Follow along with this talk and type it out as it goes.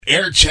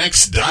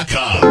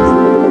Airchecks.com.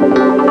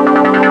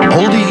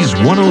 Oldies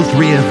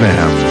 103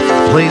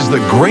 FM plays the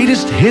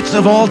greatest hits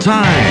of all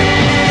time.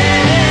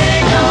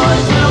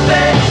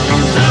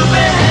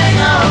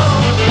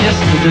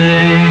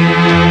 Yesterday,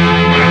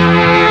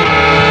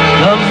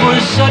 love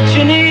was such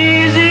an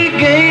easy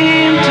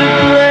game to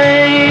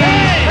play.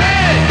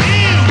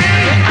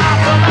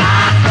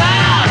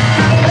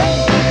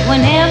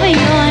 Whenever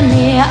you're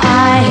near,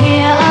 I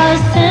hear a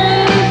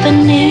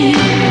symphony.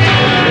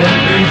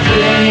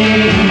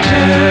 Everything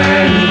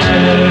turn.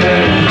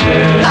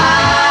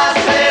 I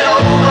said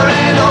over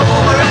and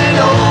over and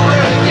over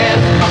again,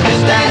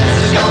 this dance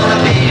is gonna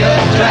be a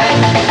drag.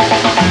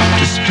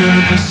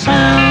 Disturb the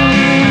sound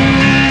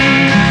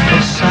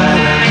of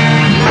silence.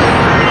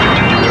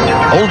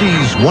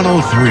 Oldies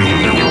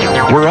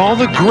 103, where all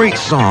the great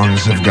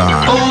songs have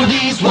gone.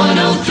 Oldies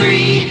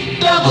 103,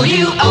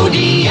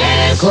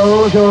 WODS.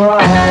 Close your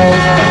eyes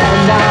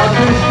and I'll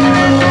kiss you.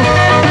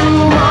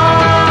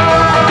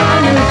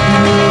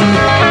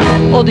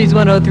 Oldies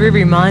 103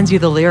 reminds you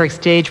the Lyric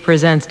Stage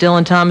presents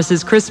Dylan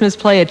Thomas's Christmas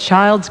play, A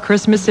Child's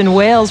Christmas in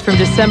Wales, from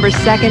December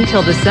 2nd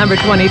till December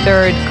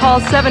 23rd.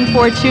 Call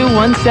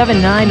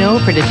 742-1790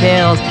 for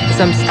details.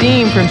 Some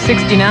steam from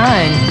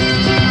 69.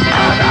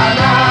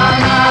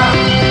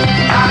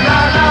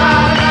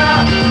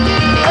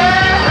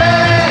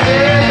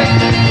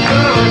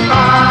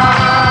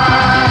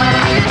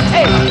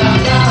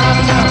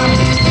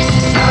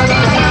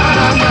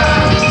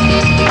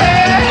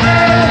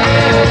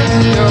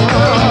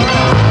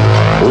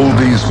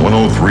 Oldies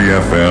 103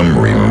 FM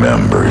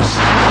remembers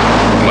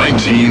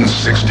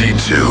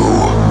 1962.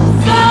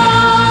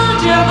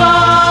 Soldier boy,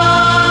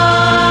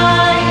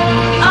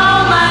 oh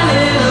my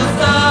little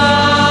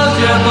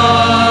soldier boy,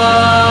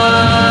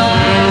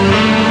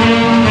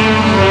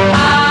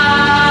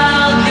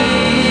 I'll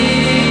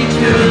be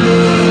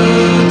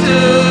true to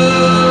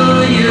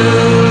you.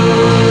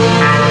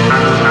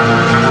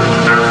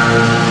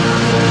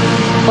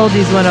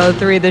 Oldies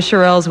 103, the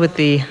Shirelles with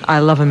the I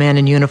Love a Man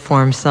in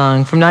Uniform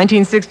song from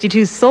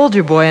 1962,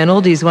 Soldier Boy on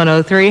Oldies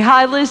 103.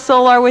 Hi, Liz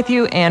Solar with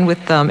you, and with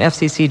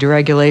FCC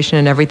deregulation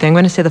and everything. I'm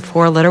going to say the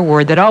four-letter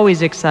word that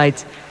always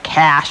excites,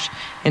 cash.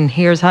 And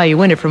here's how you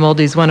win it from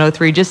Oldies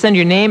 103. Just send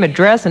your name,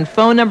 address, and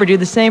phone number. Do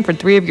the same for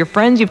 3 of your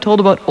friends you've told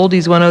about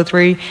Oldies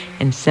 103,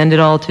 and send it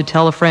all to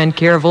Tell a Friend,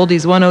 care of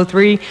Oldies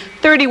 103,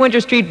 30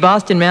 Winter Street,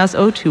 Boston, Mass.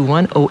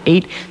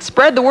 02108.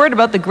 Spread the word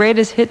about the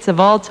greatest hits of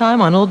all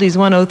time on Oldies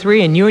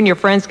 103, and you and your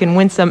friends can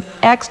win some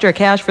extra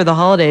cash for the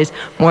holidays.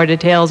 More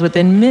details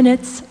within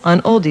minutes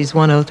on Oldies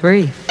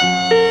 103.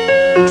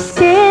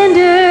 Standard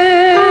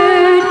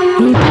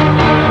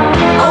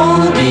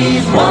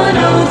Oldies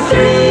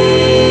 103.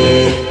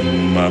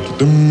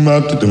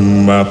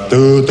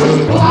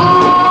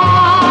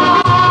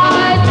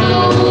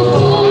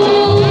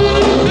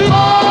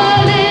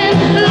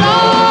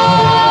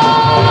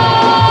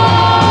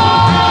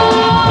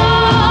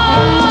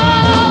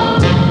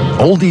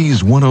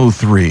 Oldies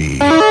 103,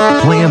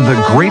 playing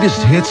the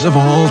greatest hits of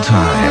all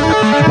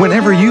time.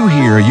 Whenever you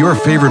hear your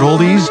favorite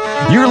oldies,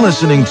 you're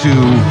listening to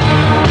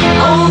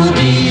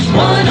Oldies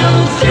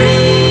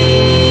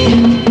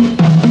 103.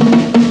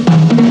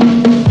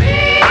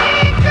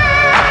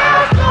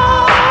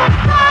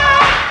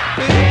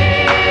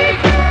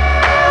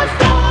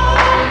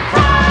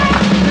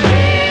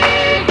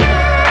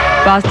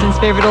 Boston's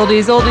favorite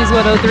oldies, Oldies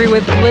 103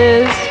 with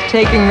Liz,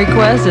 taking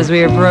requests as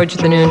we approach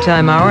the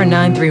noontime hour,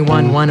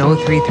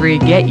 931-1033.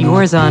 Get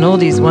yours on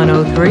Oldies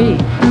 103.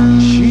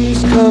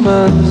 She's come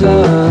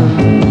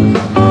undone.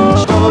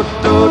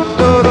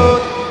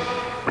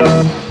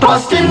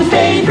 Boston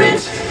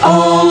favorites,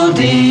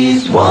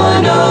 Oldies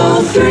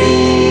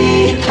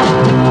 103.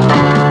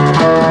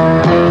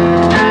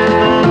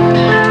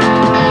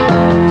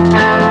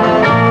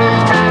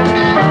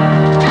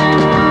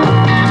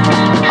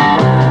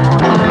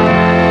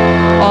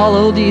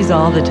 Oldies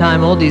all the time.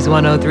 Oldies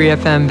 103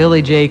 FM.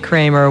 Billy J.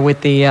 Kramer with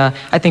the,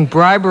 I think,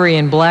 bribery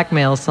and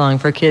blackmail song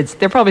for kids.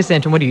 They're probably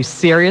saying to him, what, are you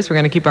serious? We're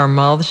going to keep our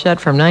mouths shut,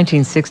 from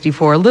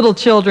 1964. Little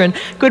Children.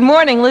 Good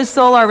morning. Liz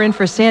Solar in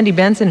for Sandy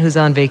Benson, who's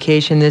on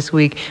vacation this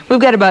week. We've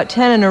got about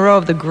 10 in a row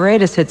of the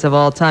greatest hits of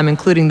all time,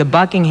 including the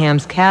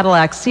Buckinghams,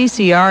 Cadillac,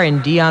 CCR,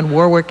 and Dionne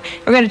Warwick.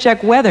 We're going to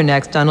check weather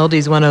next on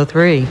Oldies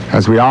 103.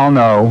 As we all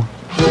know,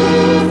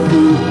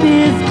 soup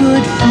is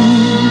good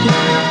food.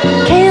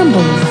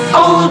 Campbell's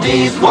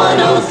Oldies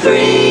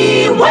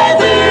 103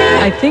 weather.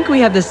 I think we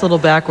have this little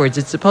backwards.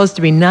 It's supposed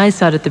to be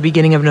nice out at the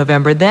beginning of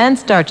November, then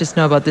start to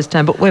snow about this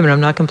time. But wait a minute, I'm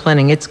not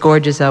complaining. It's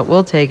gorgeous out.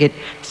 We'll take it.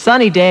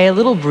 Sunny day, a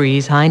little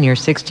breeze, high near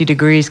 60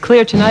 degrees.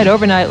 Clear tonight,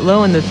 overnight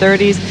low in the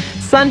 30s.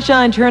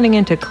 Sunshine turning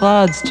into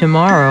clouds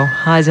tomorrow.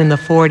 Highs in the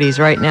 40s.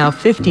 Right now,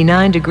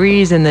 59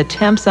 degrees, and the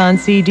temps on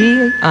CD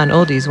on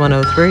Oldies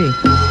 103.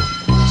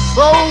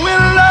 So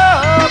in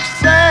love,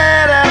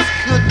 sad as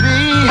could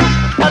be,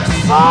 but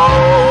so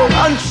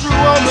untrue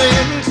on the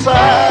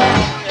inside.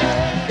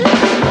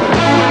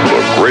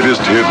 The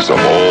greatest hits of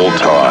all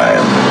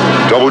time.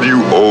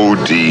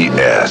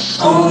 WODS.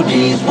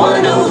 Oldies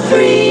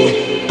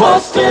 103,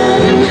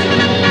 Boston.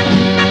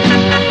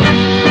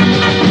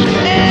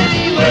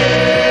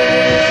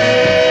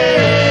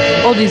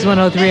 Oldies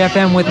 103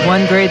 FM with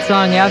one great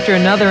song after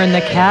another in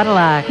the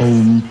Cadillac.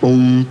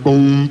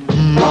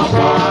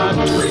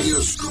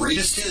 Radio's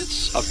greatest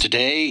hits of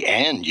today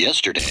and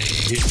yesterday.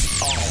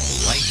 It's all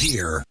right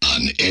here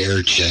on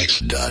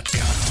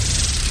airchecks.com.